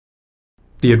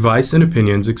The advice and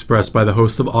opinions expressed by the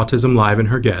host of Autism Live and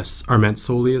her guests are meant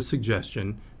solely as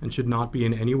suggestion and should not be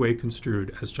in any way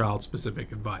construed as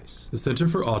child-specific advice. The Center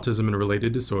for Autism and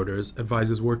Related Disorders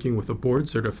advises working with a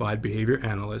board-certified behavior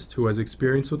analyst who has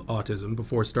experience with autism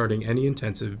before starting any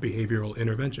intensive behavioral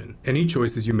intervention. Any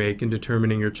choices you make in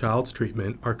determining your child's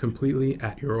treatment are completely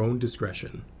at your own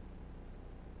discretion.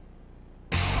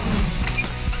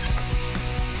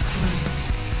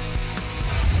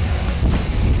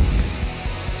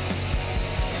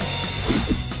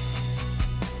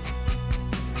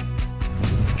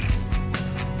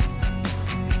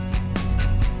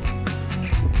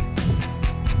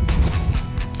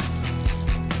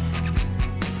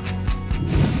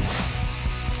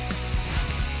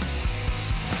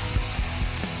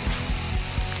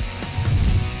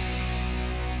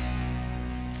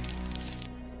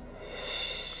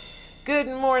 Good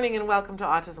morning and welcome to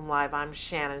Autism Live. I'm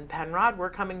Shannon Penrod. We're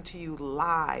coming to you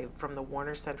live from the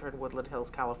Warner Center in Woodland Hills,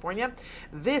 California.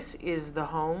 This is the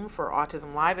home for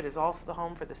Autism Live. It is also the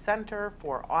home for the Center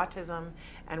for Autism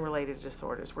and Related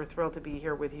Disorders. We're thrilled to be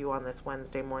here with you on this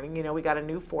Wednesday morning. You know, we got a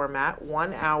new format,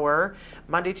 1 hour,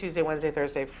 Monday, Tuesday, Wednesday,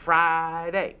 Thursday,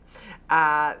 Friday.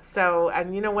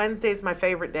 And you know, Wednesday's my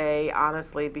favorite day,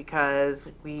 honestly, because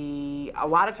a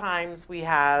lot of times we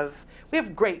have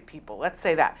great people, let's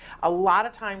say that. A lot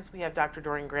of times we have Dr.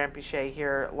 Doreen Granpeesheh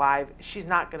here live. She's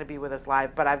not going to be with us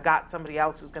live, but I've got somebody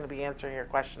else who's going to be answering your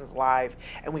questions live,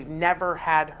 and we've never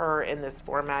had her in this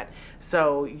format,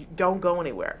 so don't go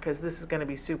anywhere, because this is going to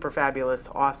be super fabulous,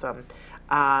 awesome.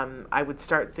 I would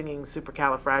start singing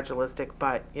Supercalifragilistic,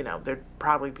 but you know, there'd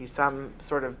probably be some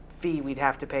sort of fee we'd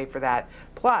have to pay for that.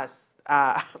 Plus,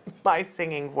 my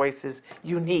singing voice is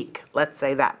unique, let's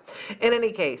say that. In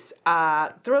any case,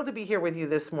 thrilled to be here with you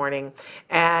this morning,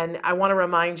 and I want to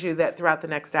remind you that throughout the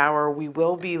next hour we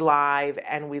will be live,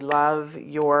 and we love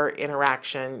your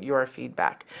interaction, your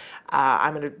feedback.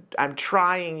 I'm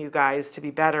trying, you guys, to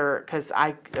be better, because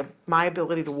my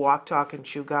ability to walk, talk, and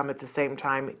chew gum at the same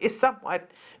time is somewhat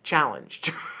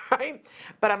challenged, right?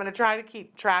 But I'm going to try to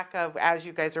keep track of, as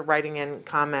you guys are writing in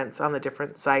comments on the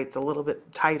different sites, a little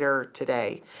bit tighter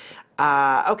today.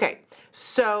 Okay,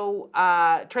 so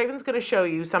Traven's going to show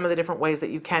you some of the different ways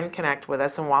that you can connect with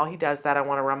us, and while he does that, I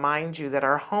want to remind you that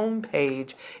our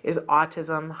homepage is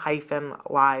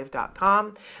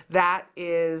autism-live.com. That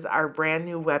is our brand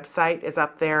new website, is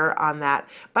up there on that.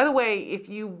 By the way, if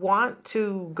you want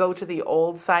to go to the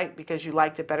old site because you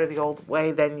liked it better the old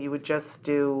way, then you would just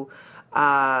do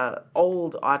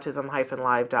old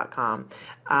autism-live.com.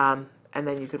 And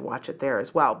then you could watch it there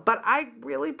as well. But I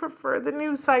really prefer the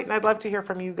new site, and I'd love to hear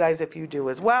from you guys if you do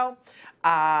as well.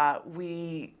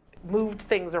 We moved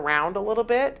things around a little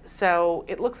bit, so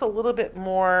it looks a little bit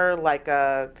more like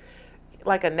a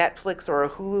Netflix or a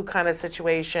Hulu kind of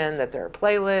situation, that there are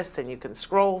playlists and you can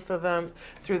scroll through them,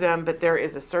 but there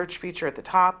is a search feature at the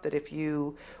top that if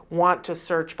you want to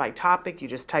search by topic, you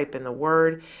just type in the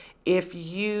word. If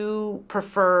you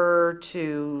prefer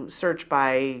to search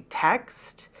by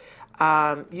text,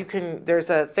 there's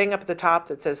a thing up at the top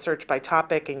that says search by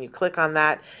topic, and you click on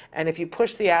that, and if you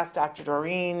push the Ask Dr.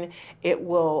 Doreen, it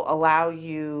will allow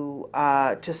you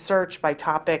to search by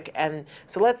topic. And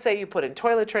so let's say you put in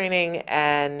toilet training,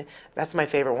 and that's my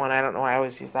favorite one, I don't know, I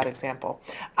always use that example.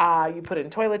 You put in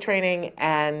toilet training,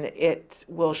 and it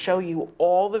will show you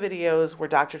all the videos where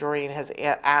Dr. Doreen has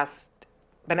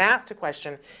been asked a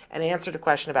question and answered a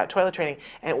question about toilet training,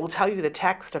 and it will tell you the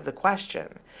text of the question.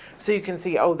 So you can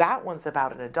see, oh, that one's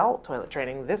about an adult toilet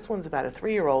training, this one's about a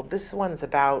 3-year-old, this one's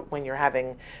about when you're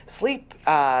having sleep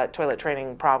toilet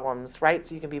training problems, right?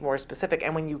 So you can be more specific.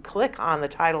 And when you click on the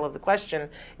title of the question,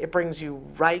 it brings you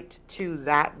right to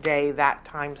that day, that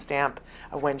timestamp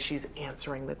of when she's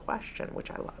answering the question, which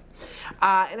I love.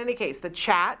 In any case, the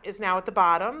chat is now at the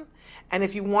bottom. And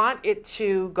if you want it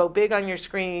to go big on your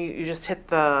screen, you just hit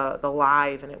the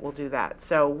live and it will do that.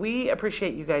 So we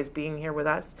appreciate you guys being here with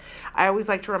us. I always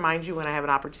like to remind you when I have an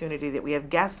opportunity that we have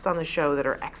guests on the show that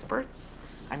are experts.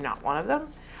 I'm not one of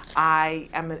them. I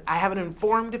have an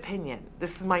informed opinion.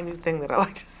 This is my new thing that I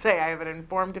like to say. I have an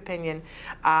informed opinion.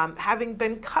 Having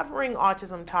been covering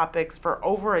autism topics for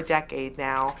over a decade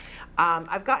now,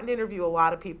 I've gotten to interview a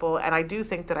lot of people, and I do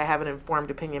think that I have an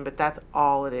informed opinion, but that's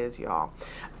all it is, y'all.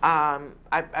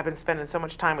 I've been spending so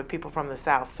much time with people from the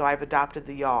South, so I've adopted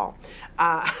the y'all.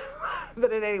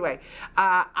 But anyway,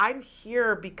 I'm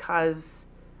here because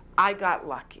I got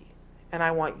lucky. And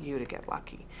I want you to get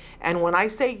lucky. And when I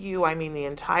say you, I mean the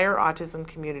entire autism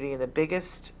community and the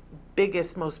biggest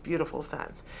biggest, most beautiful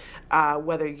sense.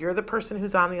 Whether you're the person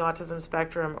who's on the autism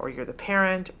spectrum, or you're the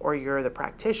parent, or you're the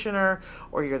practitioner,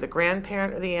 or you're the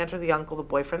grandparent, or the aunt, or the uncle, the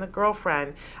boyfriend, the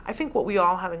girlfriend, I think what we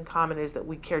all have in common is that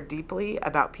we care deeply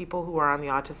about people who are on the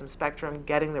autism spectrum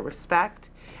getting the respect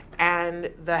and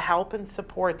the help and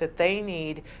support that they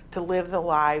need to live the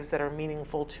lives that are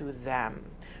meaningful to them,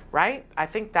 right? I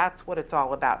think that's what it's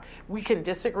all about. We can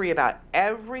disagree about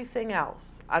everything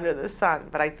else under the sun,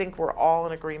 but I think we're all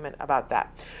in agreement about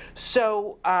that.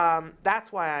 So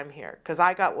that's why I'm here, because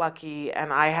I got lucky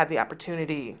and I had the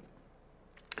opportunity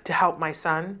to help my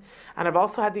son, and I've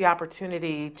also had the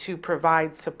opportunity to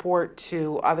provide support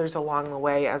to others along the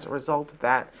way as a result of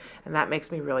that, and that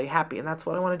makes me really happy, and that's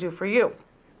what I want to do for you.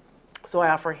 So I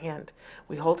offer a hand.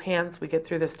 We hold hands, we get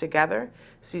through this together.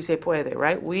 Si se puede,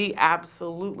 right? We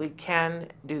absolutely can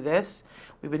do this.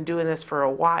 We've been doing this for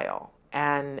a while.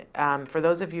 And for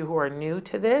those of you who are new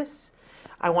to this,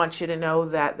 I want you to know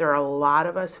that there are a lot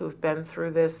of us who've been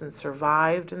through this and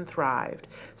survived and thrived.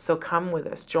 So come with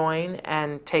us, join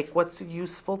and take what's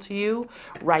useful to you,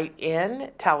 write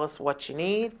in, tell us what you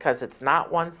need, because it's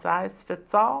not one size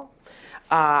fits all.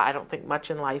 I don't think much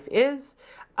in life is.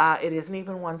 It isn't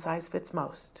even one size fits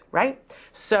most, right?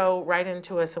 So write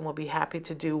into us and we'll be happy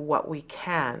to do what we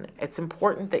can. It's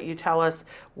important that you tell us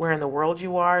where in the world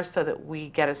you are so that we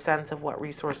get a sense of what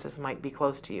resources might be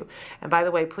close to you. And by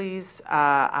the way, please,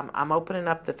 I'm opening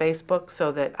up the Facebook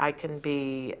so that I can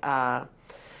be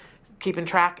keeping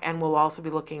track, and we'll also be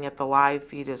looking at the live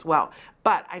feed as well.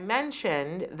 But I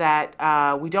mentioned that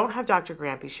we don't have Dr.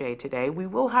 Granpeesheh today. We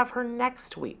will have her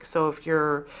next week. So if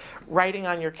you're writing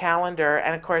on your calendar,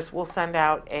 and of course we'll send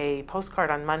out a postcard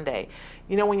on Monday.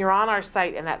 You know, when you're on our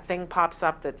site and that thing pops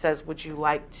up that says, would you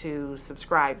like to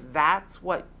subscribe? That's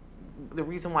what the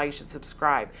reason why you should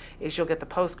subscribe is you'll get the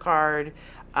postcard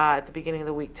at the beginning of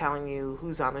the week telling you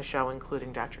who's on the show,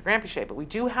 including Dr. Granpeesheh. But we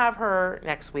do have her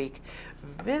next week,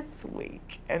 this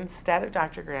week, instead of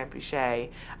Dr. Granpeesheh,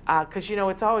 because, you know,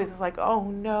 it's always like,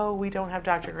 oh, no, we don't have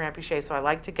Dr. Granpeesheh. So I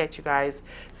like to get you guys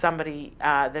somebody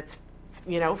that's,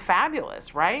 you know,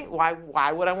 fabulous, right? Why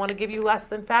would I want to give you less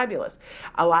than fabulous?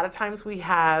 A lot of times we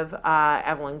have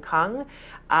Evelyn Kung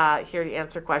here to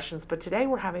answer questions, but today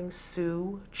we're having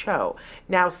Sue Cho.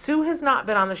 Now, Sue has not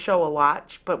been on the show a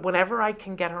lot, but whenever I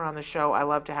can get her on the show, I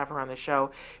love to have her on the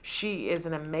show. She is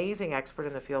an amazing expert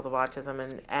in the field of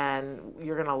autism, and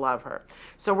you're going to love her.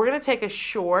 So we're going to take a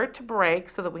short break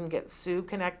so that we can get Sue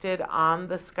connected on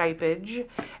the Skypeage,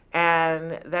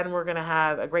 and then we're going to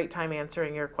have a great time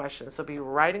answering your questions. So be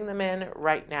writing them in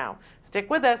right now. Stick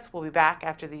with us. We'll be back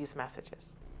after these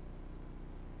messages.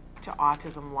 To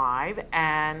Autism Live,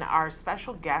 and our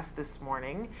special guest this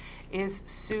morning is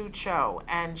Sue Cho,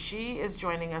 and she is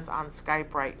joining us on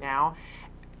Skype right now.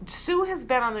 Sue has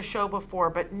been on the show before,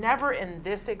 but never in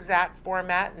this exact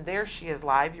format, and there she is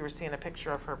live. You were seeing a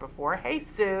picture of her before. Hey,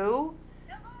 Sue.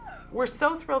 Hello. We're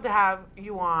so thrilled to have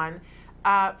you on.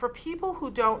 For people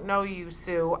who don't know you,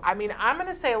 Sue, I mean, I'm going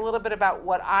to say a little bit about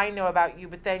what I know about you,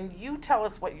 but then you tell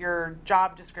us what your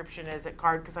job description is at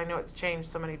CARD, because I know it's changed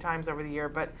so many times over the year.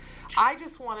 But I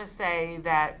just want to say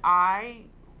that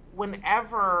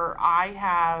whenever I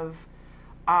have,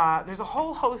 there's a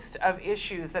whole host of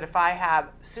issues that if I have,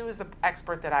 Sue is the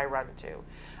expert that I run to.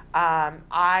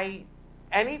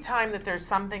 Anytime that there's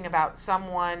something about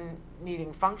someone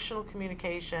needing functional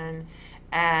communication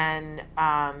and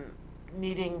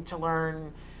needing to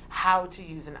learn how to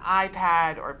use an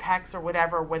iPad or PECS or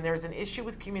whatever, when there's an issue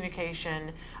with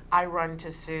communication, I run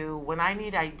to Sue. When I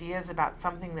need ideas about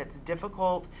something that's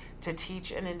difficult to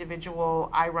teach an individual,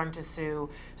 I run to Sue.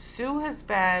 Sue has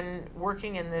been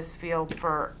working in this field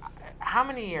for how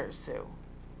many years, Sue?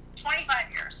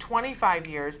 25 years. 25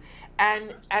 years.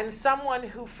 And someone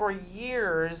who for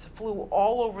years flew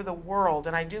all over the world,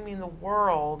 and I do mean the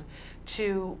world,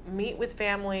 to meet with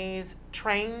families,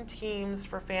 train teams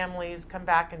for families, come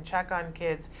back and check on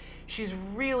kids. She's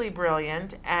really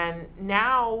brilliant, and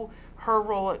now her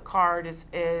role at CARD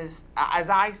is, as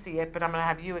I see it, but I'm going to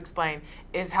have you explain,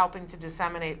 is helping to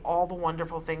disseminate all the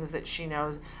wonderful things that she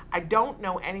knows. I don't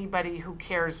know anybody who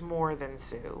cares more than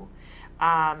Sue.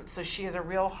 So she has a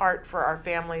real heart for our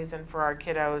families and for our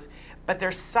kiddos, but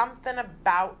there's something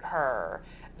about her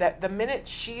that the minute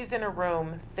she's in a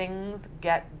room, things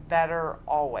get better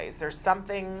always. There's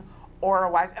something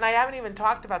aura-wise, and I haven't even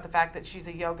talked about the fact that she's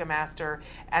a yoga master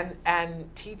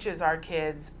and teaches our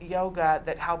kids yoga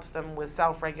that helps them with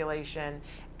self-regulation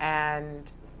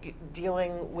and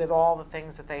dealing with all the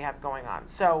things that they have going on.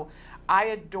 So I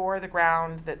adore the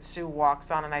ground that Sue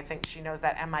walks on, and I think she knows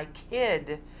that, and my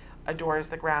kid adores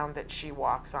the ground that she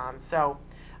walks on. So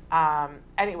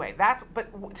Anyway,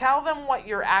 but tell them what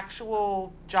your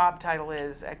actual job title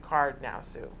is at CARD now,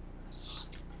 Sue.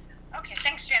 Okay,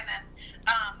 thanks, Janet.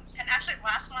 And actually,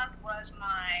 last month was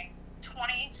my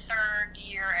 23rd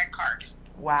year at CARD.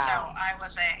 Wow. So I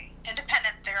was a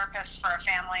independent therapist for a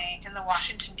family in the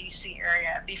Washington, D.C.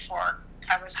 area before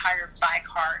I was hired by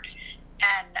CARD.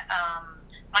 And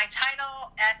my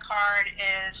title at CARD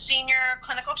is Senior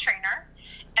Clinical Trainer.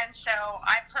 And so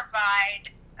I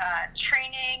provide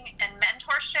training and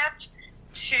mentorship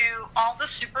to all the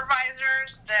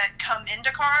supervisors that come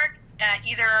into CARD,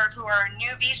 either who are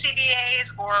new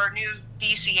BCBAs or new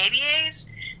BCABAs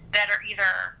that are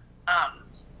either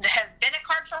that have been at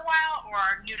CARD for a while or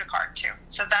are new to CARD too.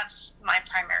 So that's my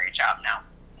primary job now.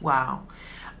 Wow.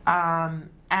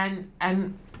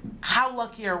 And how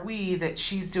lucky are we that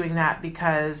she's doing that,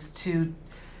 because to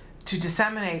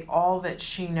disseminate all that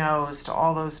she knows to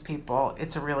all those people,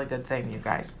 it's a really good thing, you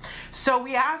guys. So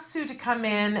we asked Sue to come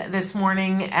in this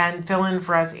morning and fill in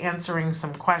for us, answering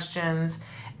some questions.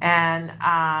 And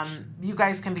you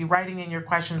guys can be writing in your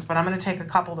questions, but I'm going to take a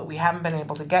couple that we haven't been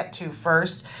able to get to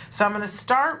first. So I'm going to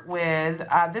start with,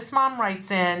 this mom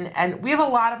writes in, and we have a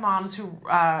lot of moms who,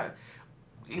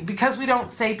 because we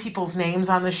don't say people's names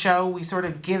on the show, we sort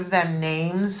of give them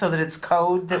names so that it's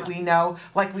code that we know.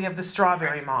 Like we have the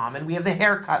strawberry mom, and we have the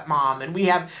haircut mom, and we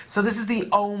have, so this is the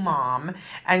O mom.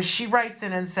 And she writes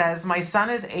in and says, my son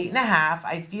is 8.5.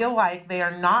 I feel like they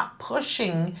are not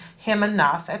pushing him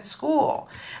enough at school.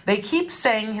 They keep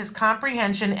saying his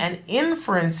comprehension and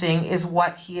inferencing is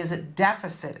what he is at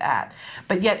deficit at.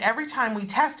 But yet every time we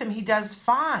test him, he does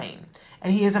fine.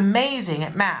 And he is amazing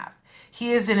at math.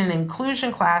 He is in an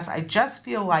inclusion class. I just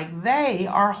feel like they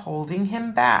are holding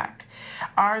him back.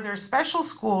 Are there special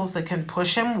schools that can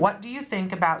push him? What do you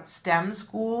think about STEM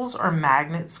schools or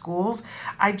magnet schools?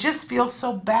 I just feel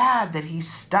so bad that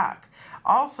he's stuck.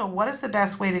 Also, what is the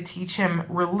best way to teach him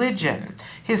religion?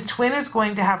 His twin is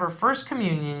going to have her first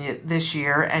communion this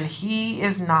year, and he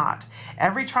is not.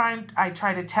 Every time I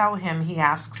try to tell him, he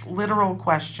asks literal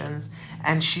questions,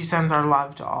 and she sends our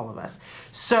love to all of us.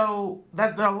 So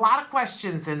there are a lot of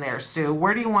questions in there, Sue.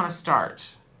 Where do you want to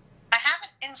start? I have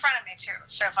it in front of me, too.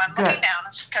 So if I'm looking down,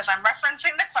 it's because I'm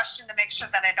referencing the question to make sure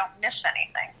that I don't miss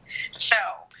anything. So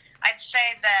I'd say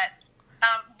that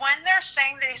when they're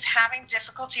saying that he's having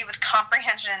difficulty with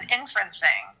comprehension and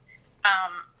inferencing,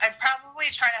 I'd probably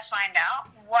try to find out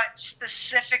what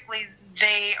specifically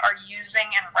they are using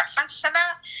in reference to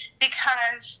that.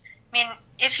 Because, I mean,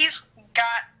 if he's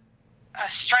got a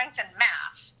strength in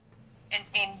math,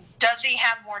 and does he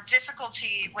have more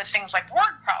difficulty with things like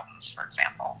word problems, for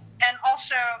example? And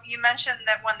also, you mentioned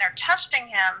that when they're testing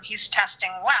him, he's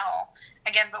testing well.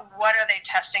 Again, but what are they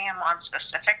testing him on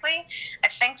specifically? I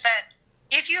think that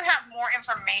if you have more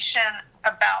information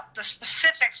about the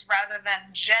specifics rather than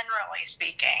generally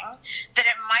speaking, that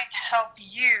it might help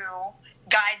you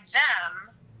guide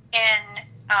them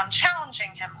in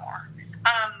challenging him more.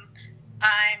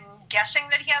 I'm guessing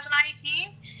that he has an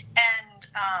IEP,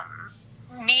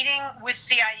 and meeting with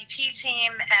the IEP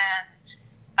team and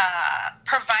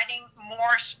providing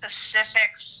more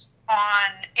specifics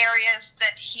on areas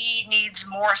that he needs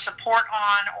more support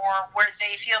on, or where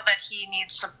they feel that he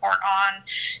needs support on,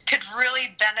 could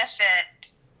really benefit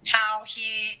how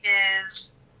he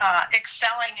is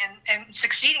excelling and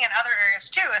succeeding in other areas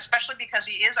too, especially because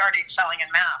he is already excelling in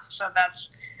math. So that's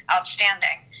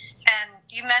outstanding. And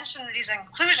you mentioned that he's in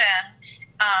inclusion.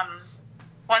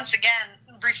 Once again,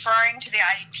 referring to the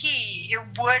IEP,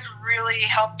 it would really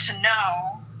help to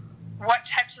know what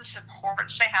types of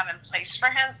supports they have in place for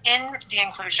him in the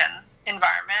inclusion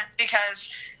environment, because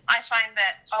I find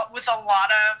that with a lot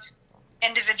of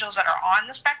individuals that are on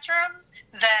the spectrum,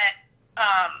 that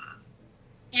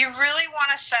you really want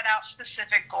to set out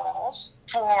specific goals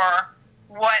for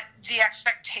what the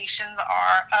expectations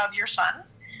are of your son,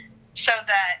 so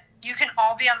that you can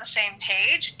all be on the same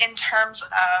page in terms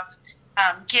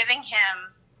of giving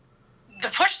him the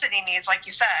push that he needs, like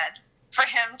you said, for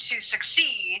him to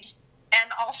succeed, and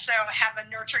also have a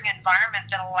nurturing environment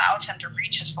that allows him to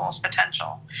reach his fullest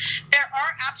potential. There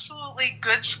are absolutely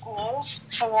good schools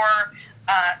for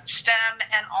STEM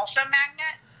and also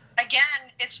magnet.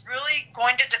 Again, it's really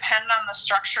going to depend on the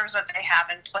structures that they have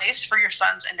in place for your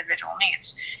son's individual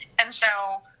needs. And so,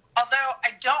 although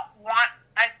I don't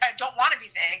want to be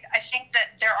vague, I think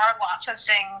that there are lots of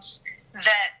things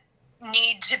that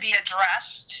need to be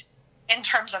addressed in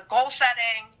terms of goal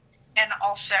setting, and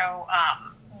also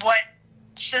what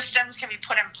systems can be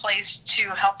put in place to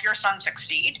help your son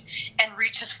succeed and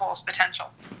reach his fullest potential.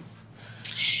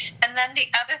 And then the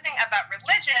other thing about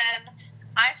religion,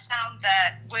 I found found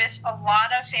that with a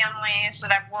lot of families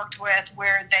that I've worked with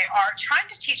where they are trying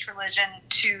to teach religion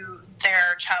to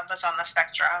their child that's on the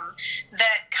spectrum,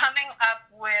 that coming up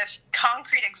with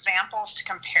concrete examples to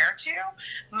compare to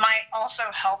might also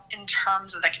help in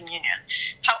terms of the communion.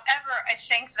 However, I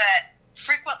think that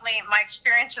frequently my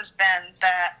experience has been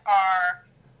that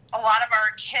a lot of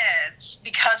our kids,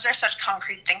 because they're such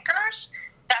concrete thinkers,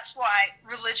 that's why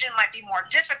religion might be more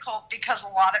difficult, because a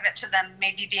lot of it to them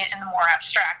may be in the more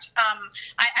abstract.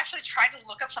 I actually tried to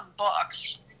look up some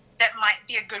books that might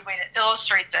be a good way to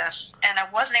illustrate this, and I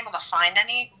wasn't able to find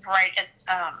any right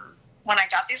at, when I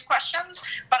got these questions,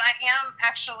 but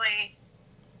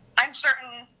I'm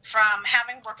certain from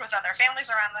having worked with other families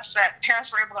around this that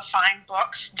parents were able to find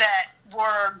books that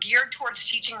were geared towards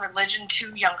teaching religion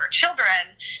to younger children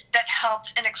that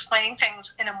helped in explaining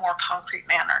things in a more concrete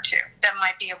manner too, that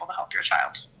might be able to help your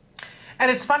child. And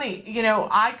it's funny,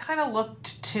 I kind of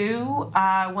looked too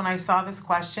when I saw this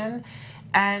question.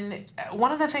 And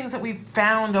one of the things that we've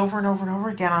found over and over and over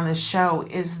again on this show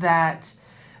is that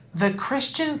the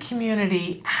Christian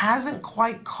community hasn't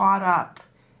quite caught up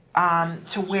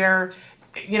to where,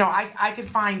 I could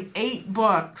find 8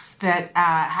 books that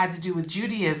had to do with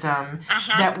Judaism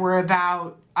that were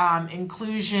about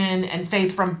inclusion and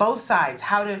faith from both sides,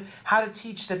 how to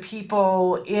teach the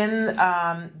people in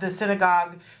the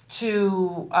synagogue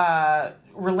to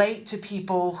relate to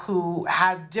people who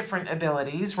have different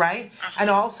abilities, right? And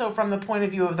also from the point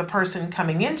of view of the person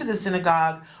coming into the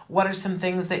synagogue, what are some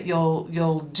things that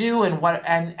you'll do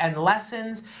and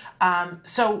lessons.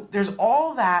 So there's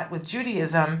all that with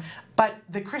Judaism, but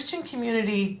the Christian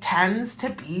community tends to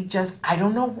be just, I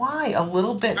don't know why, a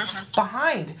little bit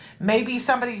behind. Maybe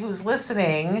somebody who's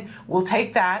listening will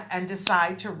take that and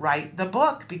decide to write the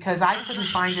book, because I couldn't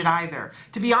find it either,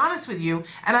 to be honest with you,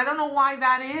 and I don't know why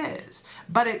that is,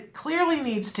 but it clearly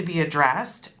needs to be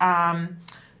addressed.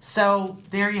 So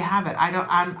there you have it. I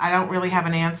don't really have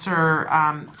an answer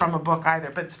from a book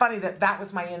either. But it's funny that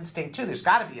was my instinct too. There's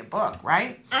got to be a book,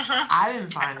 right? I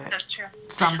didn't find it. That's true.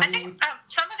 Somebody. I think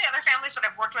some of the other families that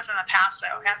I've worked with in the past,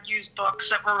 though, have used books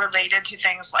that were related to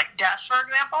things like death, for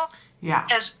example. Yeah.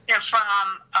 As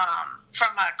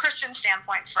from a Christian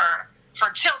standpoint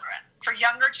for children, for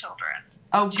younger children.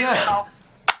 Oh, to good. help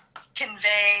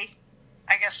convey,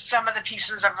 I guess, some of the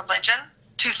pieces of religion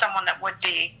to someone that would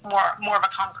be more of a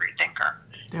concrete thinker.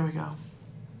 There we go.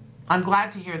 I'm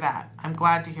glad to hear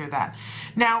that.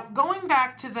 Now, going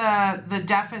back to the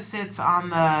deficits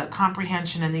on the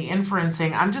comprehension and the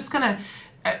inferencing, I'm just going to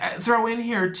throw in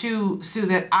here too, Sue,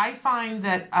 that I find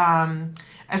that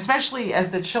especially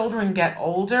as the children get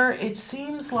older, it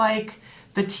seems like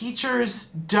the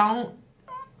teachers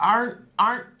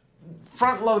aren't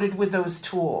front-loaded with those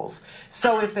tools.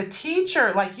 So if the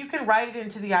teacher, like, you can write it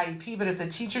into the IEP, but if the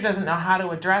teacher doesn't know how to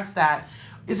address that,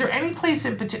 is there any place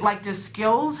in particular, like, does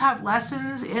skills have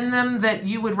lessons in them that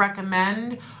you would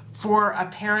recommend for a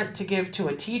parent to give to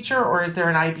a teacher, or is there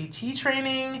an IBT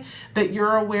training that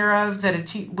you're aware of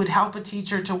that would help a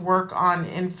teacher to work on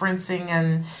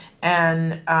inferencing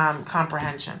and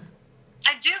comprehension?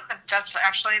 I do. That's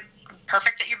actually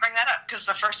perfect that you bring that up, because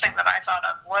the first thing that I thought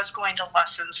of was going to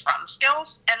lessons from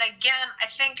skills. And again, I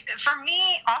think for me,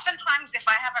 oftentimes if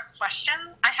I have a question,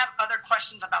 I have other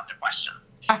questions about the question,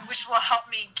 which will help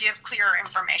me give clearer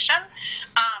information.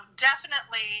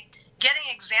 Definitely getting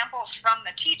examples from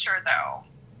the teacher, though,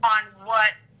 on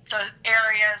what the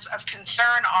areas of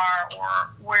concern are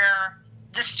or where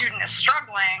the student is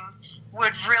struggling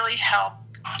would really help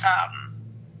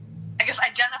I guess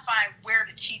identify where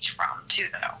to teach from too,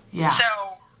 though. Yeah. So,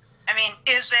 I mean,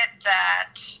 is it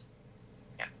that,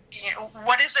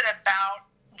 what is it about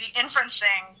the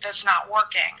inferencing that's not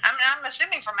working? I mean, I'm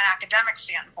assuming from an academic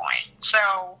standpoint.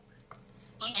 So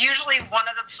usually one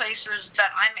of the places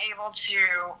that I'm able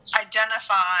to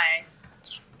identify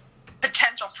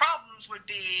potential problems would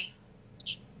be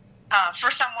for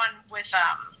someone with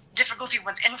difficulty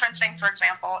with inferencing, for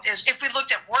example, is if we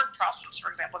looked at word problems,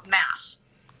 for example, with math.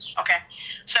 Okay,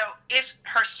 so if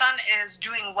her son is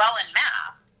doing well in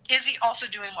math, is he also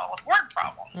doing well with word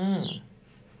problems?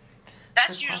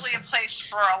 That's usually a place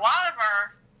for a lot of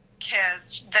our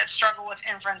kids that struggle with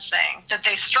inferencing, that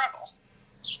they struggle,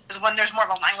 is when there's more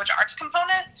of a language arts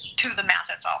component to the math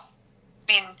itself.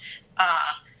 I mean,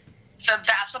 so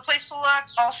that's a place to look.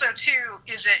 Also, too,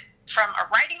 is it from a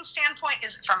writing standpoint?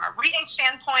 Is it from a reading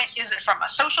standpoint? Is it from a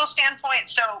social standpoint?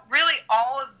 So really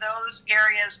all of those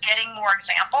areas, getting more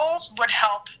examples would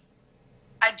help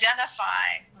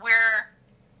identify where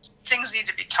things need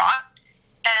to be taught.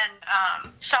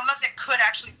 And some of it could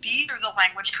actually be through the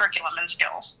language curriculum and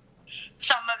skills.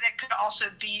 Some of it could also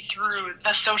be through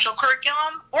the social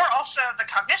curriculum or also the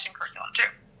cognition curriculum too.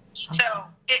 Okay. So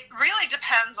it really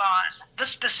depends on the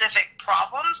specific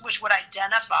problems, which would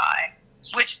identify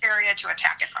which area to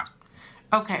attack it from.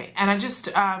 Okay, and I just,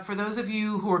 for those of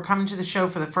you who are coming to the show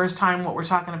for the first time, what we're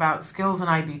talking about, skills and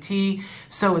IBT.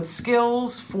 So it's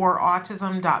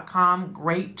skillsforautism.com,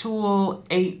 great tool,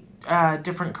 8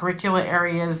 different curricula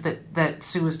areas that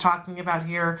Sue is talking about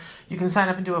here. You can sign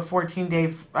up and do a 14-day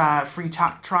free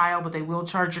trial, but they will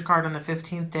charge your card on the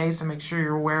 15th day, so make sure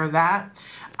you're aware of that.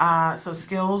 So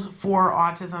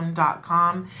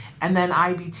skillsforautism.com, and then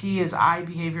IBT is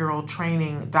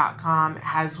ibehavioraltraining.com,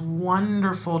 has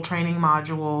wonderful training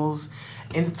modules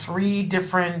in 3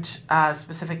 different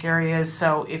specific areas.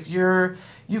 So if you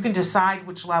can decide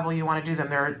which level you want to do them.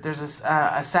 There's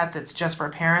a set that's just for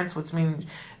parents, which means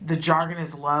the jargon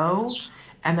is low.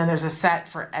 And then there's a set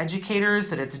for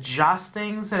educators that it's just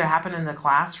things that happen in the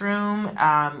classroom,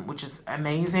 which is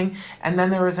amazing. And then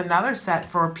there is another set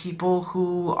for people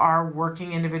who are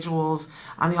working individuals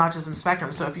on the autism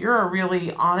spectrum. So if you're a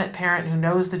really on-it parent who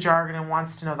knows the jargon and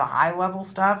wants to know the high-level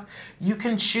stuff, you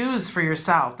can choose for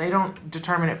yourself. They don't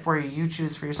determine it for you. You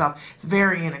choose for yourself. It's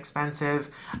very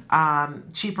inexpensive,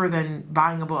 cheaper than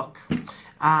buying a book.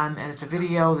 And it's a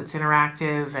video that's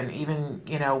interactive, and even,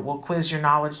 will quiz your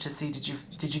knowledge to see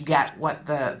did you get what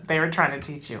they were trying to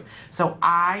teach you. So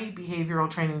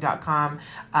ibehavioraltraining.com.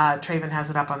 Traven has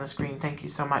it up on the screen. Thank you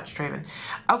so much, Traven.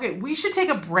 Okay, we should take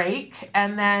a break,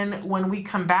 and then when we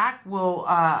come back, we'll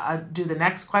do the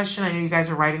next question. I know you guys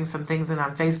are writing some things in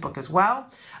on Facebook as well.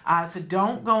 So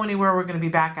don't go anywhere. We're going to be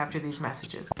back after these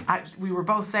messages. We were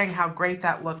both saying how great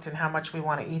that looked and how much we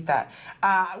want to eat that.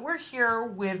 We're here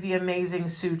with the amazing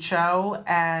Sue Cho,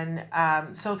 and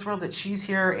so thrilled that she's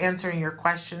here answering your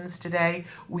questions today.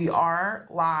 We are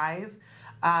live.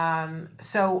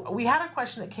 So we had a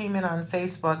question that came in on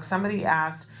Facebook. Somebody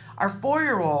asked, our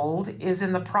 4-year-old is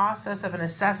in the process of an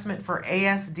assessment for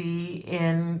ASD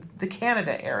in the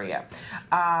Canada area.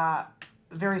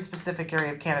 Very specific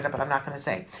area of Canada, but I'm not going to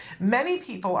say. Many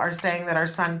people are saying that our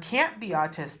son can't be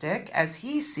autistic as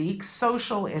he seeks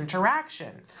social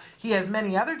interaction. He has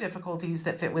many other difficulties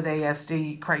that fit with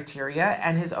ASD criteria,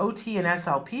 and his OT and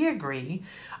SLP agree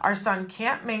our son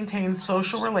can't maintain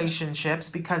social relationships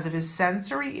because of his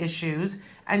sensory issues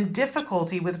and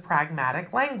difficulty with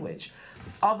pragmatic language.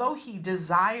 Although he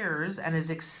desires and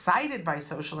is excited by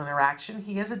social interaction,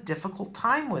 he has a difficult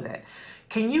time with it.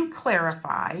 Can you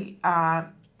clarify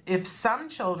if some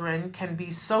children can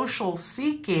be social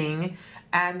seeking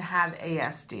and have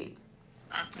ASD?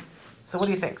 So what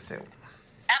do you think, Sue?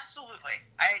 Absolutely.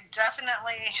 I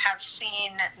definitely have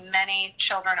seen many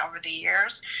children over the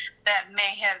years that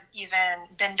may have even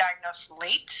been diagnosed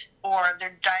late, or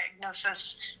their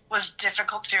diagnosis was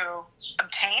difficult to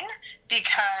obtain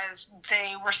because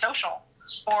they were social,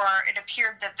 or it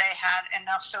appeared that they had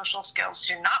enough social skills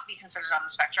to not be considered on the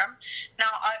spectrum. Now,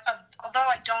 although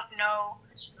I don't know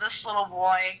this little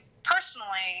boy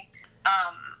personally,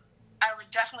 I would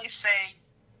definitely say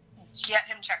get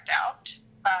him checked out.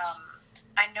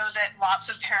 I know that lots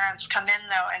of parents come in,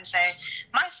 though, and say,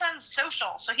 my son's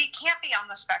social, so he can't be on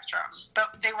the spectrum.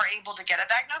 But they were able to get a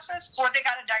diagnosis, or they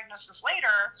got a diagnosis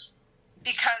later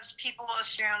because people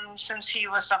assumed since he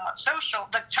was somewhat social,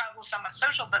 the child was somewhat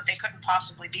social, that they couldn't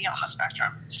possibly be on the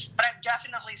spectrum. But I've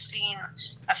definitely seen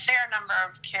a fair number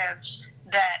of kids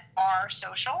that are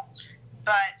social,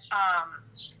 but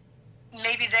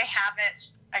maybe they have it,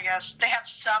 I guess, they have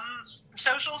some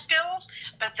social skills,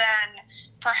 but then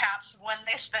perhaps when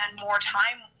they spend more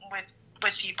time with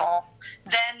people,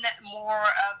 then more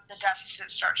of the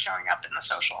deficits start showing up in the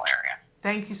social area.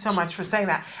 Thank you so much for saying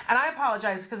that. And I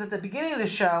apologize because at the beginning of the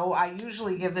show, I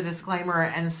usually give the disclaimer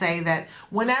and say that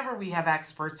whenever we have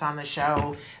experts on the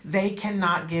show, they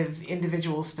cannot give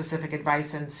individual specific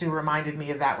advice. And Sue reminded me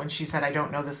of that when she said, I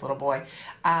don't know this little boy.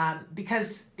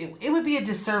 Because it would be a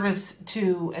disservice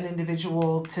to an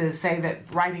individual to say that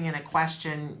writing in a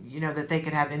question, that they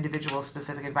could have individual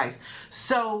specific advice.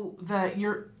 So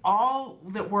all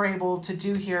that we're able to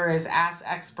do here is ask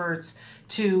experts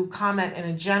to comment in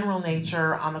a general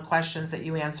nature on the questions that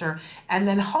you answer, and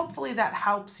then hopefully that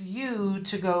helps you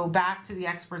to go back to the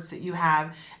experts that you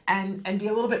have and be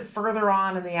a little bit further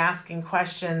on in the asking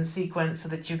questions sequence so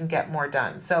that you can get more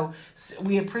done. So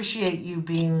we appreciate you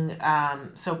being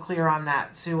so clear on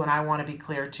that, Sue, and I want to be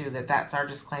clear too that that's our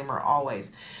disclaimer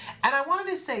always. And I wanted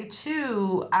to say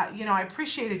too, I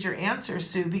appreciated your answer,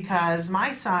 Sue, because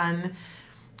my son,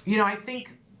 I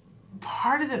think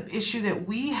part of the issue that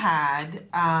we had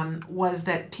was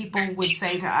that people would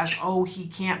say to us, oh, he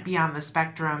can't be on the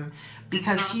spectrum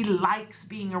because he likes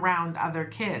being around other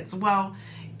kids. Well,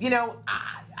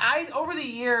 I over the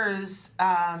years,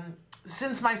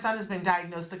 since my son has been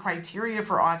diagnosed, the criteria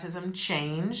for autism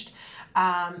changed.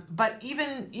 But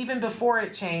even before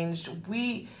it changed,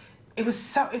 it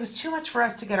was too much for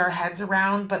us to get our heads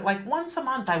around, but like once a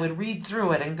month I would read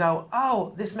through it and go,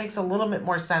 oh, this makes a little bit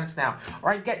more sense now,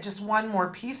 or I'd get just one more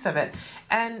piece of it.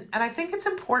 And I think it's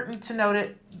important to note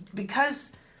it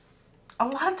because a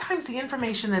lot of times the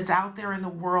information that's out there in the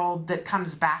world that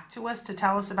comes back to us to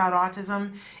tell us about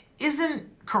autism isn't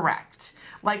correct.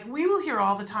 Like, we will hear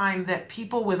all the time that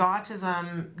people with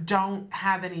autism don't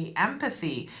have any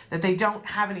empathy, that they don't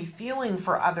have any feeling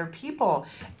for other people.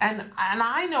 And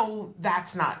I know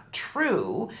that's not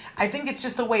true. I think it's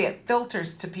just the way it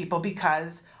filters to people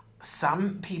because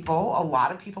some people, a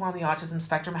lot of people on the autism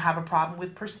spectrum have a problem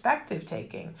with perspective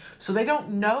taking. So they don't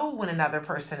know when another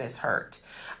person is hurt.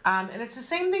 And it's the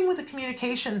same thing with the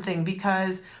communication thing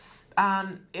because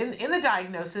in the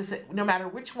diagnosis, no matter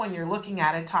which one you're looking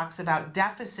at, it talks about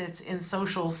deficits in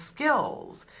social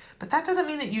skills, but that doesn't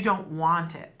mean that you don't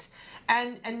want it.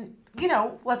 And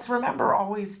let's remember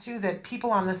always too that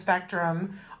people on the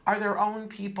spectrum are their own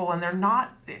people, and they're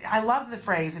not. I love the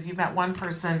phrase, if you've met one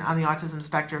person on the autism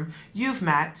spectrum, you've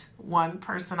met one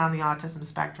person on the autism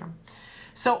spectrum.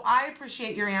 So I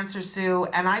appreciate your answer, Sue,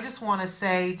 and I just want to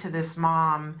say to this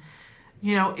mom,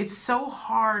 it's so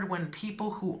hard when people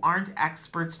who aren't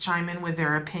experts chime in with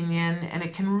their opinion, and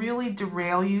it can really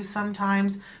derail you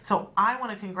sometimes. So I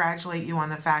want to congratulate you on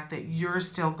the fact that you're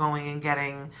still going and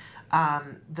getting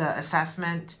the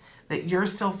assessment, that you're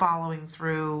still following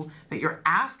through, that you're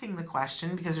asking the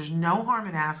question, because there's no harm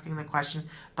in asking the question,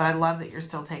 but I love that you're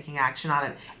still taking action on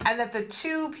it. And that the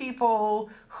two people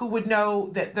who would know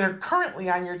that are currently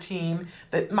on your team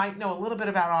that might know a little bit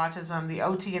about autism, the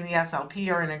OT and the SLP,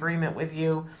 are in agreement with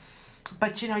you.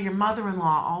 But your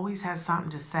mother-in-law always has something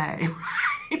to say,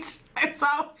 right? And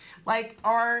so,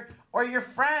 or your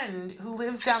friend who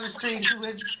lives down the street who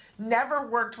has never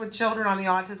worked with children on the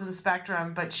autism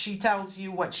spectrum, but she tells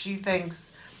you what she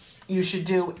thinks you should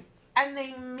do. And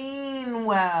they mean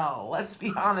well. Let's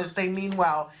be honest, they mean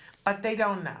well, but they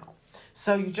don't know.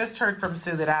 So you just heard from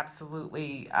Sue that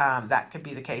absolutely that could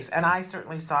be the case. And I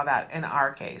certainly saw that in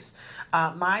our case.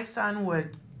 My son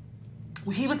would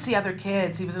see other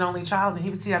kids. He was an only child, and he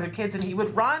would see other kids, and he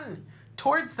would run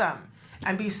towards them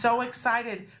and be so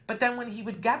excited. But then when he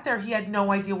would get there, he had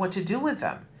no idea what to do with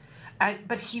them.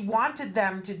 But he wanted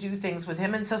them to do things with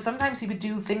him, and so sometimes he would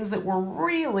do things that were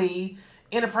really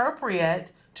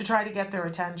inappropriate to try to get their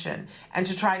attention and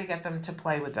to try to get them to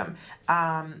play with them.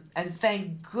 And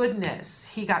thank goodness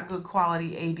he got good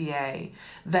quality ABA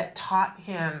that taught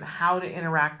him how to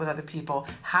interact with other people,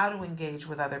 how to engage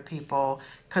with other people,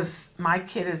 because my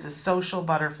kid is a social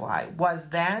butterfly, was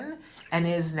then and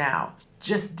is now.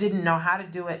 Just didn't know how to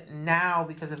do it. Now,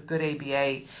 because of good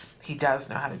ABA, he does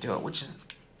know how to do it, which is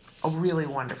a really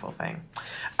wonderful thing.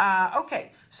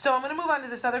 Okay, so I'm going to move on to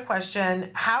this other question.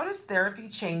 How does therapy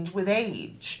change with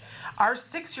age? Our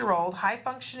 6-year-old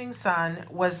high-functioning son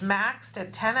was maxed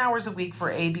at 10 hours a week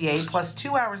for ABA plus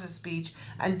 2 hours of speech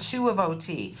and 2 of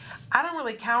OT. I don't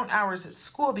really count hours at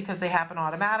school because they happen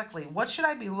automatically. What should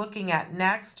I be looking at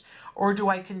next, or do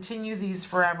I continue these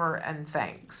forever and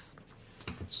thanks?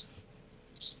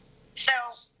 So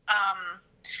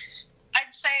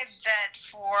I'd say that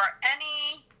for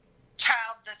any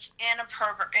child that's in a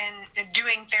program, in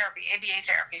doing therapy, ABA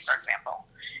therapy, for example,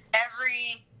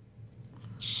 every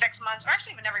 6 months, or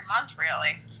actually even every month,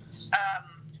 really,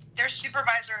 their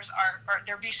supervisors or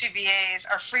their BCBAs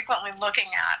are frequently looking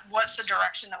at what's the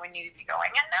direction that we need to be going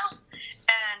in now,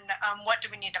 and what do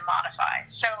we need to modify.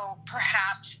 So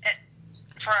perhaps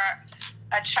for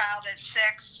a child at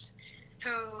 6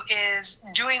 who is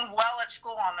doing well at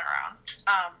school on their own,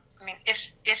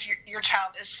 if your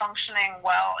child is functioning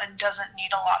well and doesn't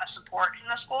need a lot of support in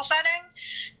the school setting,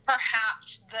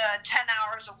 perhaps the 10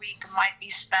 hours a week might be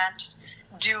spent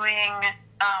doing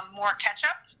more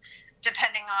catch-up,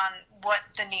 depending on what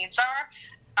the needs are.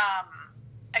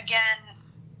 Again,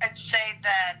 I'd say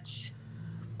that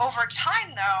over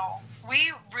time, though,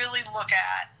 we really look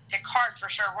at it hard for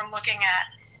sure. We're looking at,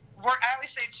 I always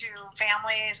say to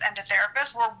families and to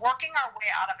therapists, we're working our way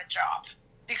out of a job,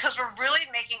 because we're really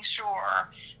making sure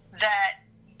that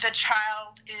the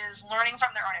child is learning from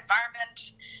their own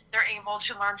environment, they're able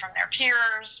to learn from their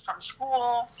peers, from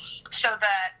school, so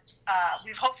that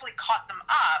we've hopefully caught them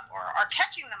up or are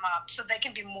catching them up so they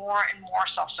can be more and more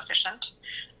self-sufficient.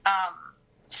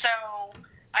 So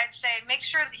I'd say make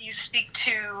sure that you speak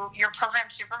to your program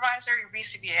supervisor, your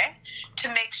BCBA, to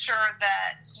make sure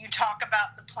that you talk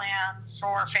about the plan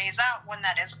for phase out when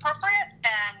that is appropriate,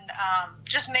 and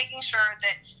just making sure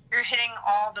that you're hitting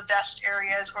all the best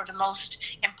areas or the most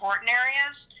important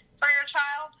areas for your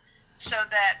child so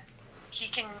that he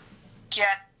can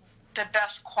get the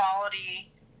best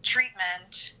quality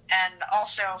treatment and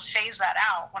also phase that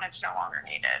out when it's no longer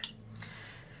needed.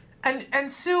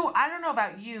 And Sue, I don't know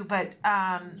about you, but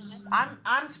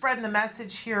I'm spreading the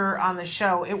message here on the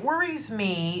show. It worries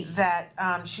me that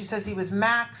she says he was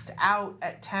maxed out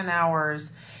at 10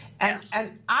 hours. And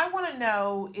I want to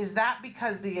know, is that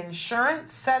because the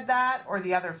insurance said that, or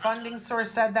the other funding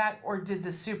source said that, or did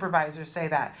the supervisor say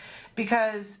that?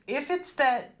 Because if it's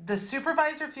that the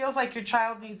supervisor feels like your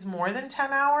child needs more than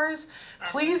 10 hours,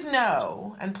 please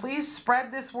know, and please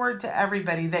spread this word to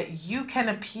everybody, that you can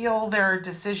appeal their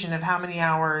decision of how many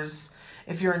hours.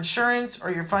 If your insurance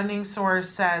or your funding source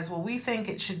says, well, we think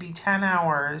it should be 10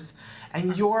 hours,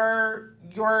 and your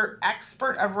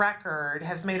expert of record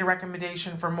has made a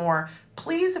recommendation for more,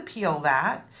 please appeal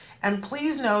that. And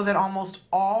please know that almost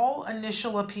all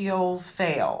initial appeals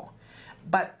fail.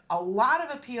 But a lot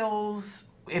of appeals,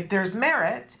 if there's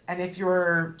merit, and if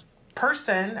your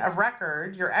person of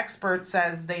record, your expert,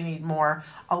 says they need more,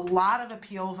 a lot of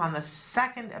appeals on the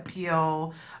second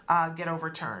appeal get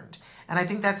overturned. And I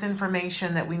think that's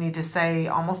information that we need to say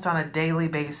almost on a daily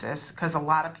basis, because a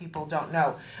lot of people don't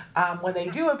know. When they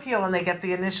do appeal and they get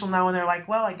the initial no, and they're like,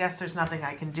 well, I guess there's nothing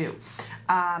I can do.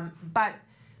 But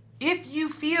if you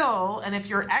feel, and if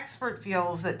your expert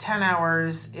feels that 10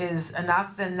 hours is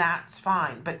enough, then that's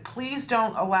fine. But please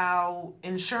don't allow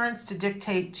insurance to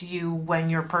dictate to you when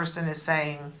your person is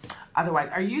saying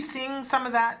otherwise. Are you seeing some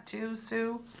of that too,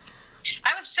 Sue?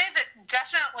 I would say that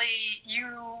definitely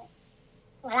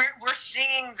we're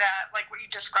seeing that, like what you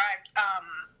described,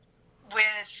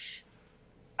 with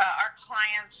our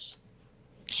clients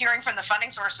hearing from the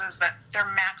funding sources that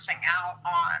they're maxing out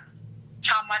on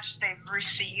how much they've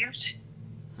received.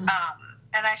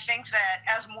 And I think that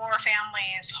as more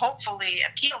families hopefully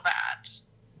appeal that,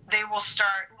 they will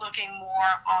start looking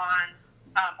more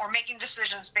on or making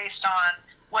decisions based on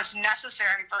what's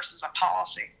necessary versus a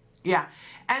policy. Yeah.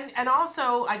 And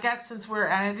also, I guess since and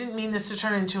I didn't mean this to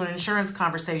turn into an insurance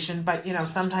conversation, but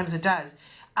sometimes it does.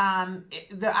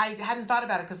 I hadn't thought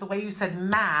about it because the way you said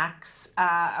max,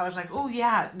 I was like, oh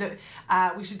yeah,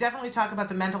 we should definitely talk about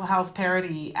the Mental Health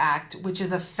Parity Act, which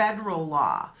is a federal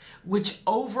law, which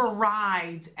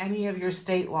overrides any of your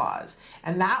state laws.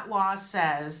 And that law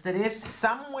says that if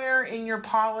somewhere in your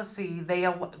policy they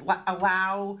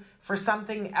allow for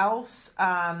something else,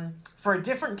 for a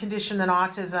different condition than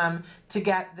autism to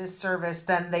get this service,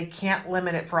 then they can't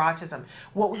limit it for autism.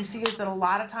 What we see is that a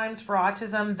lot of times for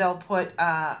autism, they'll put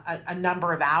a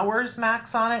number of hours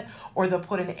max on it, or they'll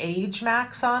put an age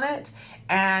max on it.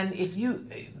 And if you,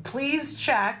 please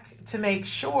check to make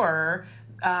sure,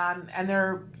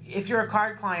 if you're a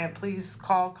CARD client, please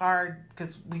call CARD,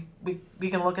 because we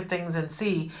can look at things and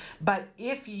see. But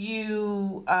if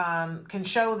you can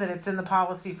show that it's in the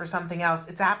policy for something else,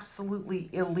 it's absolutely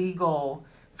illegal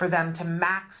for them to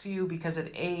max you because of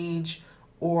age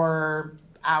or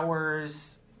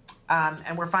hours.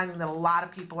 And we're finding that a lot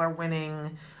of people are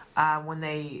winning when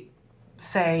they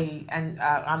say, and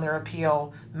on their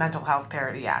appeal, Mental Health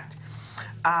Parity Act.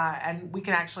 And we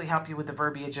can actually help you with the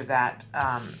verbiage of that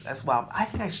as well. I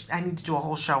think I need to do a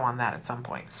whole show on that at some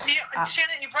point.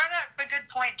 Shannon, you brought up a good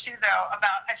point too, though,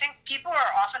 about I think people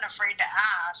are often afraid to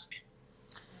ask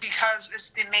because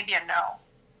it may be a no.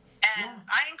 And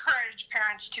I encourage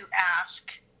parents to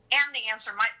ask, and the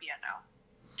answer might be a no.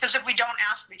 Because if we don't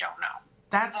ask, we don't know.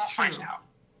 That's true. Find out.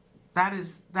 That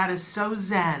is so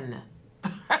zen.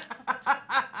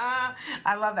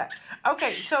 I love that.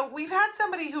 Okay, so we've had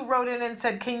somebody who wrote in and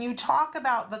said, can you talk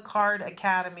about the CARD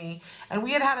Academy? And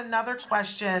we had another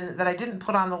question that I didn't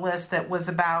put on the list that was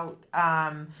about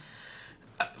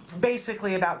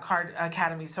basically about CARD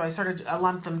Academy. So I sort of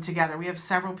lumped them together. We have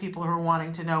several people who are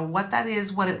wanting to know what that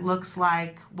is, what it looks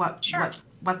like, what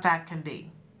that can be.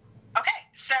 Okay,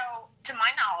 so to my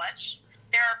knowledge,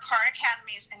 there are CARD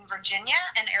Academies in Virginia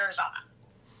and Arizona.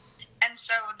 And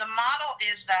so the model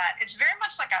is that it's very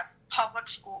much like a public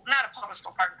school, not a public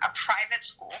school, pardon, a private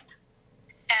school.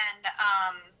 And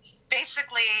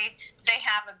basically they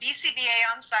have a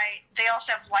BCBA on site. They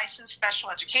also have licensed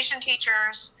special education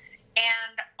teachers.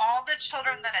 And all the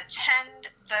children that attend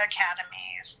the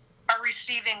academies are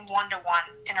receiving one-to-one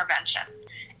intervention.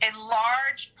 A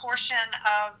large portion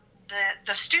of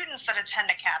the students that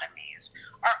attend academies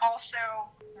are also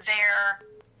there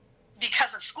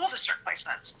because of school district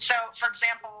placements. So, for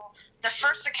example, the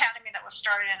first academy that was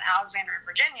started in Alexandria,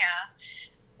 Virginia,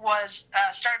 was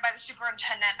started by the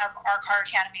superintendent of our car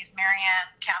academies,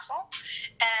 Marianne Castle.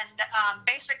 And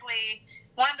basically,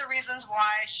 one of the reasons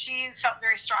why she felt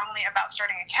very strongly about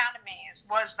starting academies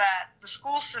was that the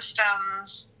school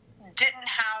systems didn't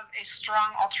have a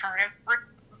strong alternative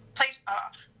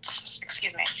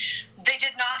they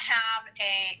did not have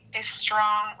a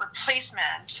strong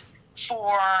replacement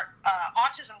for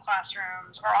autism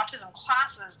classrooms or autism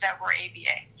classes that were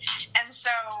ABA. And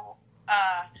so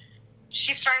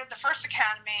she started the first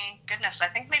academy, goodness, I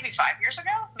think maybe 5 years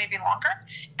ago, maybe longer.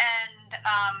 And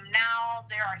now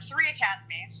there are 3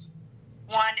 academies,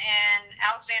 one in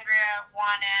Alexandria,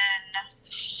 one in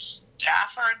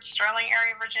Stafford, Sterling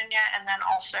area, Virginia, and then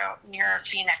also near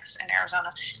Phoenix in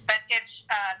Arizona. But it's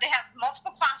they have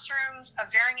multiple classrooms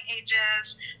of varying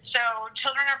ages, so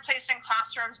children are placed in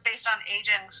classrooms based on age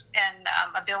and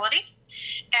ability.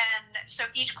 And so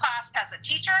each class has a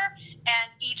teacher,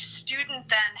 and each student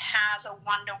then has a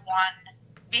one-to-one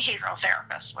behavioral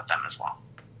therapist with them as well.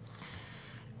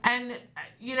 And,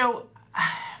 you know,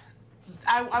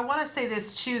 I want to say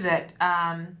this too, that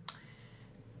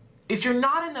if you're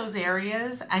not in those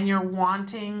areas and you're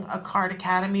wanting a CARD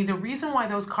Academy, the reason why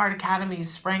those CARD Academies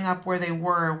sprang up where they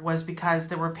were was because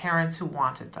there were parents who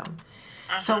wanted them.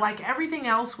 So like everything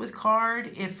else with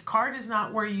CARD, if CARD is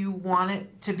not where you want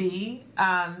it to be,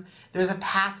 there's a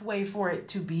pathway for it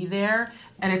to be there,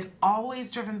 and it's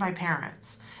always driven by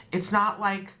parents. It's not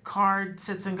like CARD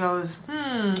sits and goes,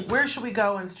 where should we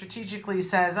go? And strategically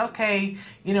says, okay,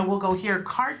 you know, we'll go here.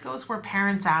 CARD goes where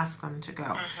parents ask them to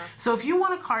go. So if you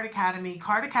want a CARD Academy,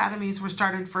 CARD Academies were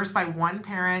started first by one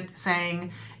parent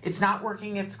saying, it's not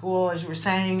working at school, as you were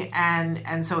saying,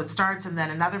 and so it starts, and then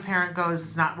another parent goes,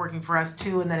 it's not working for us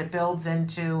too, and then it builds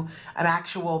into an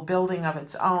actual building of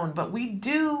its own. But we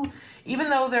do, even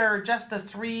though there are just the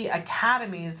 3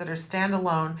 academies that are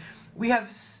standalone, we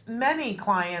have many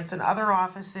clients and other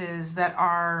offices that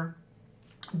are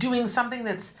doing something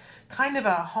that's kind of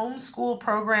a homeschool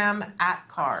program at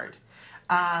CARD.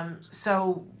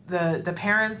 So the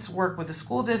parents work with the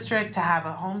school district to have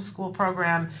a homeschool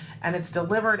program, and it's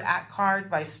delivered at CARD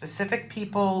by specific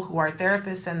people who are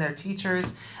therapists and their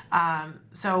teachers.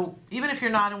 So even if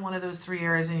you're not in one of those 3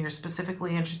 areas and you're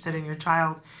specifically interested in your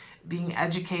child being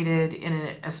educated in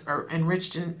an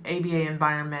enriched ABA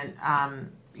environment,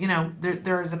 you know,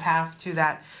 there is a path to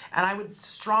that. And I would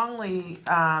strongly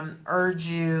urge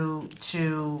you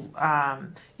to,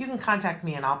 you can contact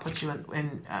me and I'll put you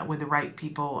in with the right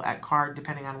people at CARD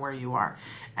depending on where you are.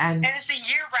 And it's a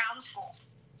year-round school.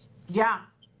 Yeah,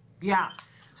 yeah.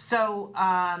 So,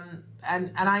 and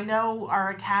I know our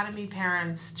academy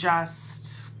parents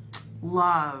just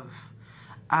love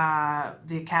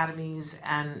the academies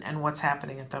and what's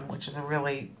happening at them, which is a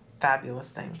really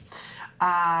fabulous thing.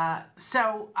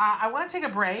 So I want to take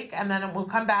a break, and then we'll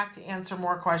come back to answer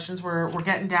more questions. We're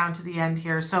getting down to the end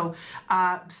here. So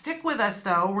stick with us,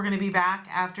 though. We're going to be back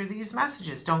after these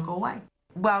messages. Don't go away.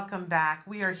 Welcome back.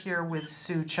 We are here with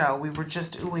Sue Cho. We were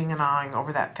just oohing and ahhing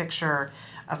over that picture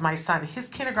of my son. His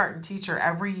kindergarten teacher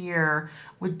every year,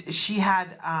 she had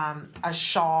a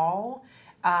shawl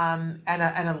and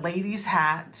a lady's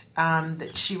hat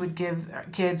that she would give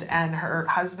kids, and her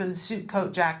husband's suit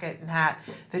coat jacket and hat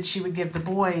that she would give the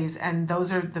boys, and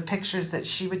those are the pictures that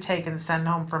she would take and send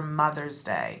home for Mother's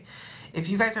Day. If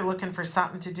you guys are looking for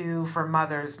something to do for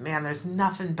mothers, man, there's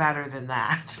nothing better than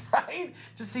that, right?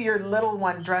 To see your little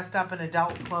one dressed up in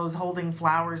adult clothes holding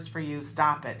flowers for you,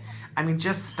 stop it. I mean,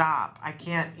 just stop. I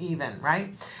can't even,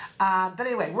 right? But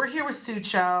anyway, we're here with Sue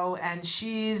Cho, and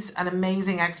she's an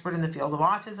amazing expert in the field of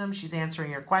autism. She's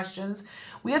answering your questions.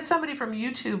 We had somebody from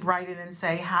YouTube write in and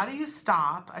say, how do you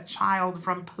stop a child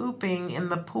from pooping in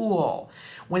the pool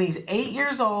when he's 8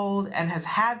 years old and has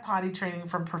had potty training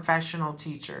from professional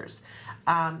teachers?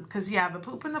 Because, yeah, the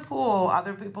poop in the pool,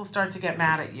 other people start to get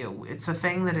mad at you. It's a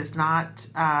thing that is not,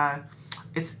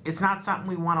 it's not something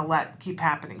we want to let keep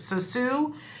happening. So,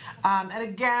 Sue, and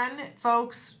again,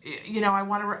 folks, you know, I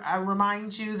want to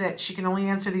remind you that she can only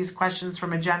answer these questions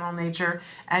from a general nature.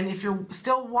 And if you're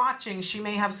still watching, she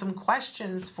may have some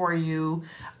questions for you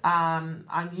on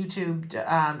YouTube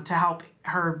to help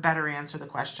her better answer the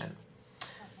question.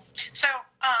 So,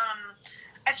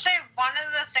 I'd say one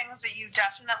of the things that you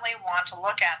definitely want to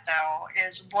look at, though,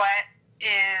 is what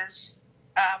is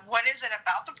it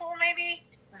about the pool, maybe,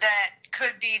 that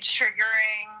could be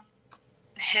triggering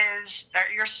his or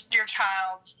your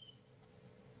child's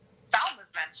bowel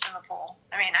movements in the pool.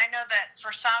 I mean, I know that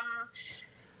for some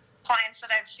clients that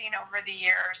I've seen over the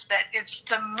years that it's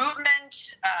the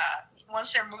movement.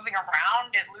 Once they're moving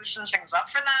around, it loosens things up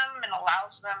for them and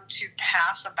allows them to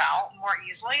pass about more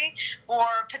easily. Or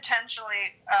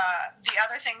potentially, the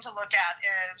other thing to look at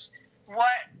is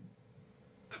what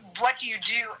do you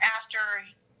do after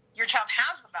your child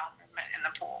has a bowel movement in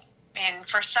the pool? I mean,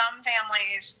 for some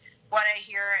families, what I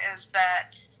hear is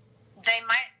that they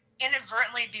might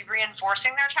inadvertently be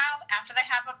reinforcing their child after they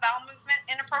have a bowel movement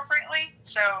inappropriately.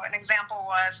 So an example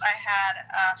was I had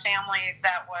a family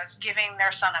that was giving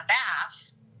their son a bath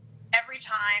every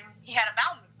time he had a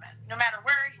bowel movement, no matter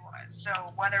where he was.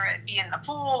 So whether it be in the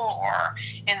pool or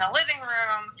in the living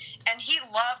room, and he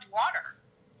loved water.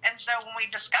 And so when we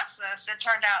discussed this, it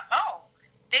turned out,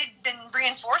 they'd been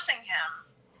reinforcing him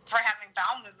for having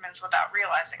bowel movements without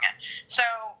realizing it. So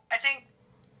I think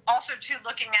also too,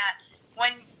 looking at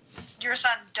when your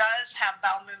son does have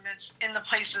bowel movements in the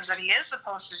places that he is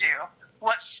supposed to do,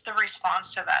 what's the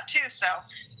response to that too? So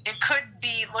it could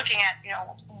be looking at,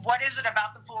 what is it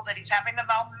about the pool that he's having the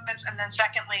bowel movements? And then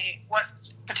secondly,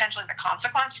 what's potentially the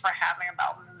consequence for having a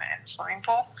bowel movement in the swimming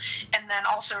pool? And then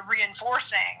also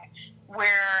reinforcing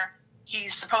where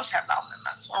he's supposed to have bowel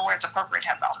movements or where it's appropriate to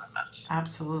have bowel movements.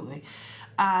 Absolutely.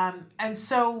 And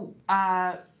so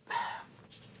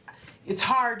it's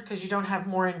hard because you don't have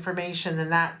more information than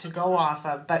that to go off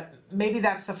of, but maybe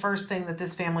that's the first thing that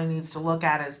this family needs to look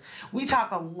at. Is we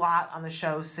talk a lot on the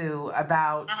show, Sue,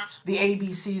 about the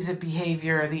ABCs of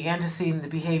behavior, the antecedent, the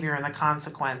behavior, and the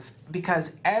consequence,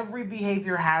 because every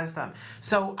behavior has them.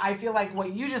 So I feel like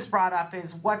what you just brought up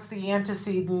is, what's the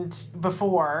antecedent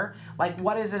before? Like,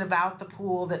 what is it about the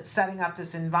pool that's setting up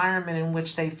this environment in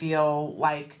which they feel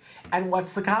like, and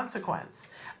what's the consequence?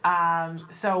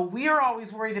 So we are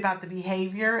always worried about the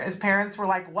behavior. As parents, we're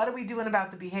like, what are we doing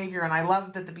about the behavior? And I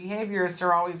love that the behaviorists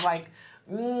are always like,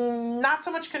 not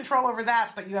so much control over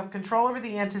that, but you have control over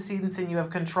the antecedents and you have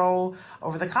control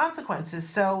over the consequences.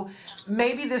 So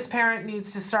maybe this parent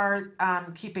needs to start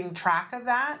keeping track of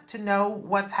that, to know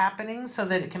what's happening so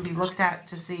that it can be looked at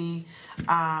to see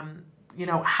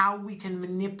how we can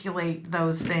manipulate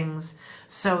those things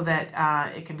so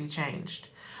that it can be changed.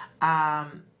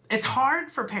 It's hard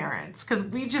for parents because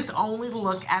we just only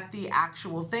look at the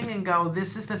actual thing and go,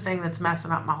 this is the thing that's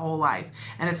messing up my whole life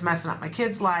and it's messing up my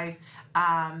kid's life.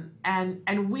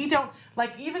 And we don't,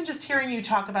 like, even just hearing you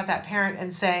talk about that parent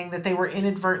and saying that they were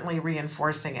inadvertently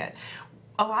reinforcing it.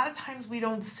 A lot of times we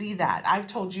don't see that. I've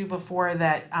told you before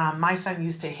that my son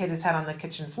used to hit his head on the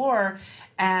kitchen floor,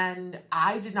 and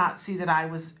I did not see that I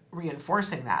was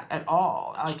reinforcing that at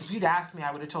all. Like, if you'd asked me,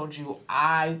 I would have told you,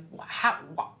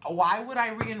 why would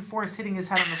I reinforce hitting his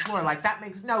head on the floor? Like, that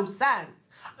makes no sense.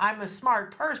 I'm a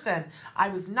smart person. I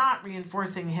was not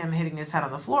reinforcing him hitting his head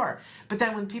on the floor. But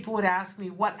then when people would ask me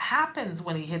what happens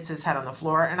when he hits his head on the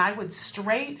floor, and I would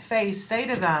straight face say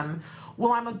to them,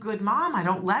 well, I'm a good mom. I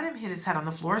don't let him hit his head on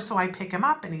the floor, so I pick him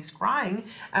up and he's crying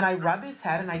and I rub his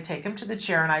head and I take him to the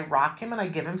chair and I rock him and I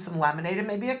give him some lemonade and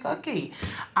maybe a cookie.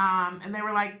 And they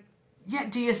were like, yeah,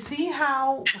 do you see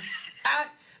how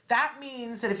that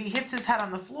means that if he hits his head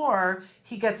on the floor,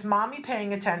 he gets mommy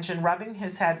paying attention, rubbing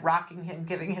his head, rocking him,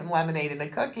 giving him lemonade and a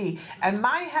cookie. And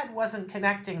my head wasn't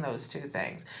connecting those two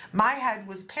things. My head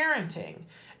was parenting.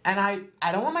 And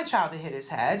I don't want my child to hit his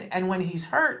head. And when he's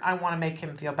hurt, I want to make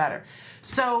him feel better.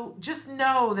 So just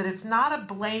know that it's not a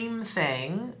blame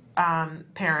thing,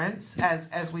 parents,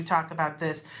 as we talk about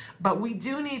this. But we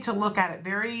do need to look at it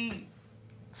very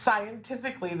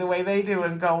scientifically the way they do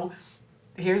and go,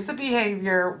 here's the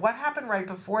behavior, what happened right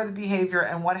before the behavior,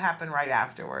 and what happened right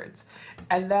afterwards.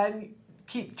 And then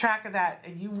keep track of that,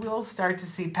 and you will start to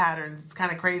see patterns. It's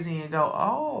kind of crazy, and you go,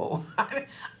 oh,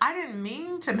 I didn't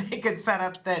mean to make it set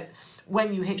up that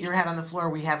when you hit your head on the floor,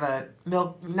 we have a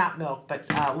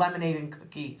lemonade and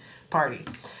cookie party.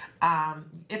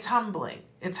 It's humbling.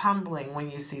 It's humbling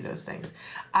when you see those things.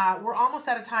 We're almost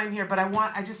out of time here, but I'm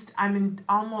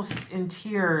almost in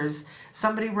tears.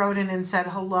 Somebody wrote in and said,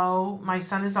 hello, my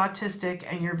son is autistic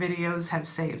and your videos have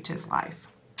saved his life.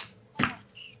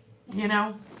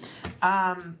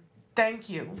 Thank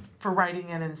you for writing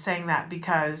in and saying that,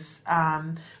 because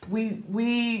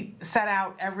we set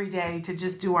out every day to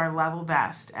just do our level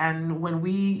best. And when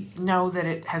we know that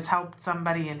it has helped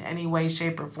somebody in any way,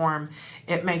 shape, or form,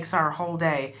 it makes our whole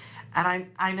day. And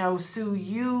I know, Sue,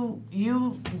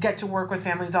 you get to work with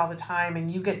families all the time,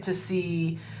 and you get to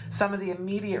see some of the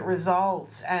immediate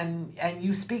results, and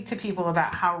you speak to people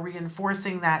about how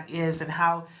reinforcing that is and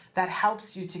how that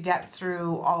helps you to get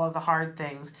through all of the hard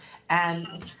things.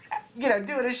 And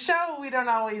doing a show, we don't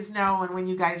always know. And when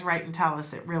you guys write and tell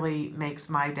us, it really makes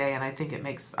my day. And I think it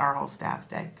makes our whole staff's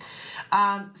day.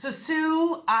 So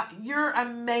Sue, you're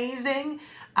amazing.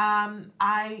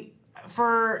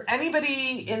 For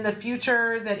anybody in the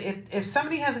future that if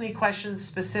somebody has any questions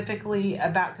specifically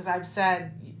about, because I've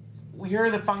said you're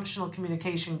the functional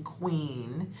communication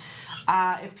queen.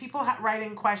 If people write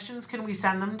in questions, can we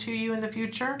send them to you in the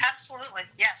future? Absolutely.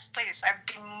 Yes, please. I've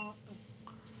been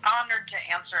honored to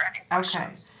answer any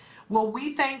questions. Okay. Well,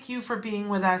 we thank you for being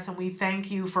with us, and we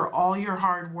thank you for all your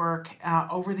hard work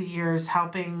over the years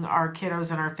helping our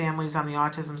kiddos and our families on the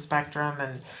autism spectrum,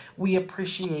 and we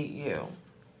appreciate you.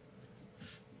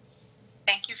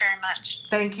 Thank you very much.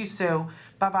 Thank you, Sue.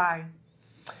 Bye-bye.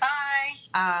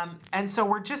 Bye. And so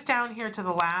we're just down here to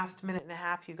the last minute and a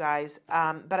half, you guys.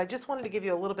 But I just wanted to give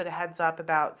you a little bit of heads up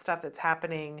about stuff that's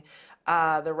happening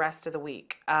the rest of the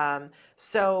week.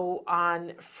 So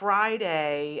on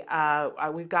Friday,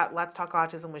 we've got Let's Talk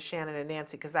Autism with Shannon and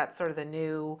Nancy, because that's sort of the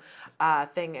new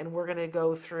thing. And we're going to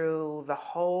go through the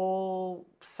whole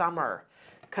summer,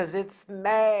 because it's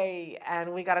May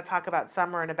and we got to talk about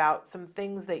summer and about some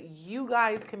things that you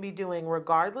guys can be doing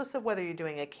regardless of whether you're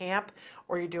doing a camp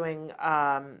or you're doing,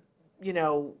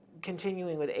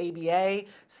 continuing with ABA.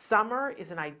 Summer is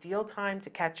an ideal time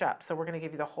to catch up. So we're going to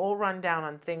give you the whole rundown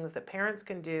on things that parents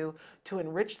can do to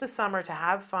enrich the summer, to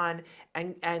have fun,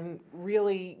 and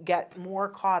really get more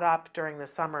caught up during the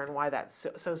summer, and why that's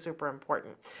so super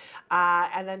important.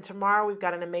 And then tomorrow we've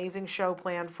got an amazing show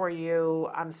planned for you.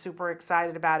 I'm super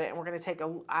excited about it. And we're going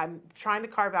to I'm trying to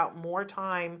carve out more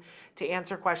time to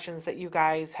answer questions that you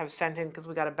guys have sent in, because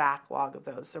we got a backlog of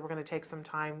those. So we're going to take some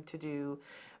time to do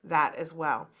that as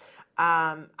well.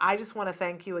 I just want to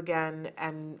thank you again,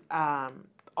 and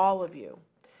all of you,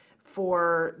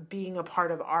 for being a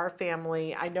part of our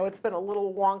family. I know it's been a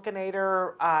little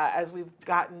wonkinator as we've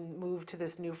moved to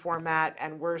this new format,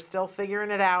 and we're still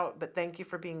figuring it out, but thank you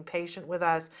for being patient with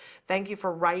us. Thank you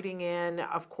for writing in.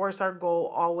 Of course, our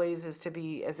goal always is to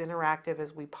be as interactive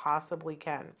as we possibly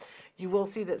can. You will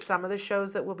see that some of the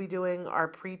shows that we'll be doing are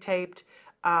pre-taped,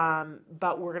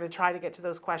 but we're going to try to get to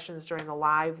those questions during the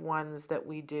live ones that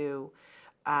we do,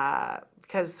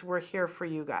 because we're here for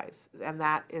you guys, and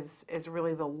that is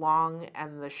really the long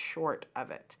and the short of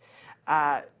it.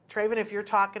 Traven, if you're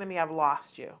talking to me, I've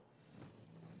lost you.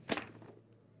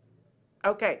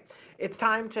 Okay, it's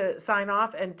time to sign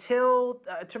off. Until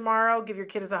tomorrow, give your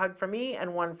kiddos a hug from me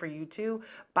and one for you too.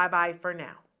 Bye-bye for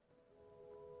now.